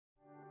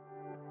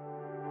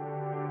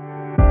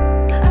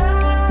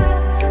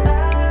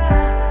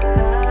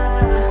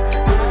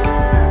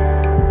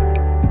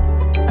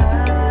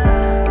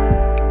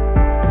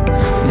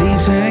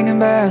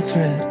wire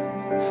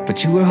thread,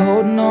 but you were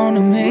holding on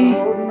to me,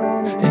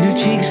 and your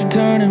cheeks were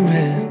turning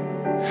red.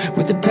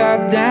 With the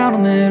top down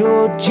on that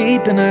old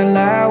Jeep, then I'd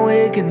lie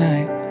awake at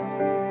night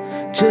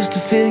just to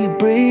feel you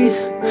breathe.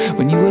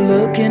 When you were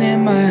looking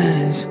in my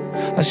eyes,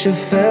 I sure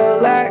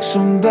felt like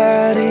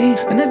somebody.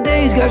 And the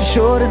days got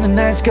short and the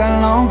nights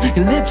got long.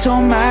 Your lips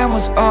on mine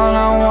was all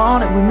I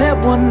wanted. We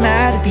met one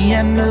night at the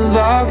end of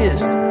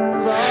August,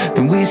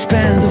 then we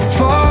spent the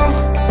fall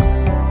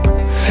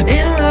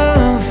in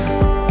love,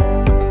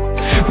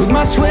 with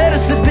my sweater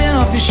slipping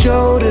off your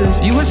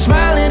shoulders. You were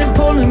smiling and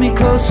pulling me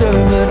closer,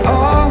 but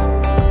all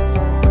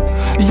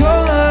your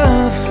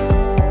love,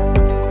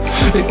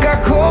 it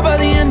got cold by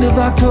the end of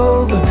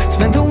October.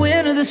 Spent the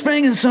winter, the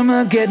spring and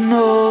summer getting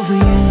over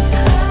you.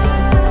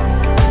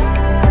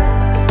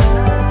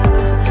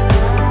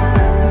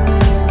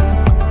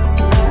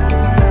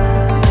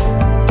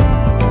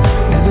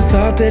 Never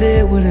thought that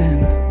it would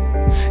end.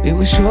 It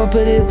was short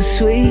but it was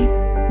sweet,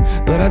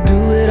 but I'll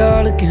do it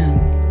all again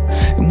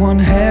in one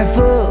half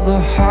of a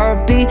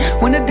heartbeat.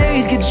 When the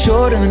days get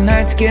short and the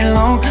nights get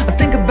long, I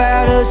think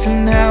about us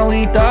and how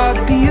we thought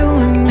it'd be you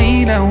and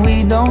me. Now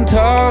we don't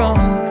talk.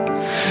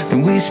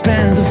 Then we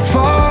spent the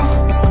fall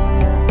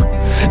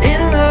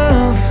in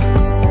love,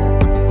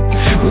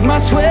 with my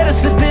sweater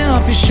slipping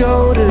off your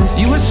shoulders.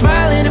 You were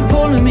smiling and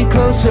pulling me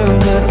closer,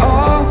 but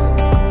all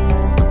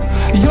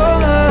your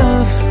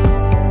love,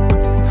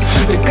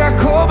 it got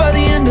cold by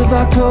the end of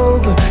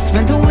October.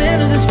 Spent the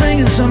winter, the spring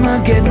and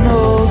summer getting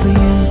over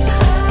you.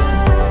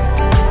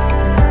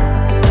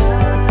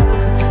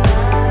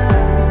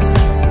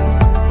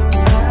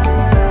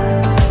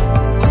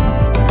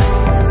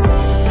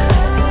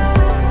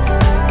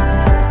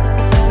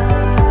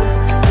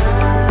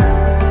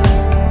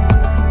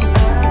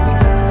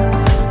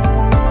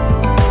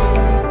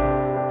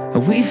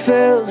 We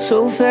fell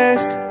so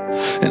fast,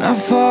 and I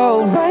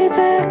fall right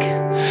back.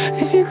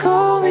 If you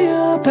call me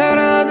up out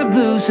of the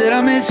blue, said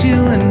I miss you,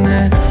 and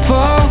then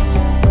fall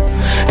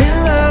in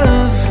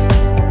love,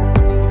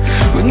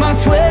 with my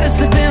sweater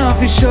slipping off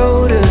your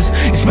shoulders.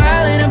 You're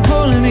smiling and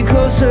pulling me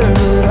closer,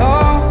 but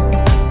all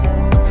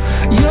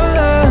your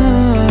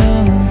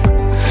love,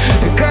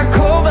 it got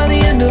cold by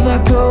the end of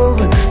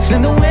October.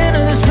 Spend the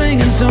winter, the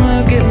spring and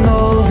summer getting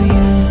over you.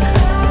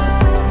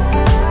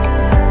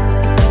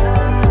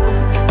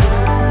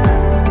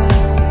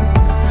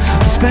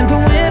 Spent the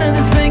winter,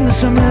 the spring, the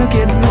summer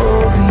getting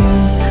over you.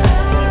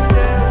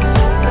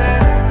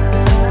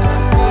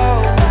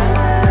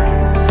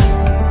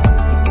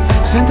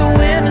 Spent the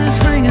winter, the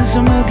spring and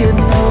summer getting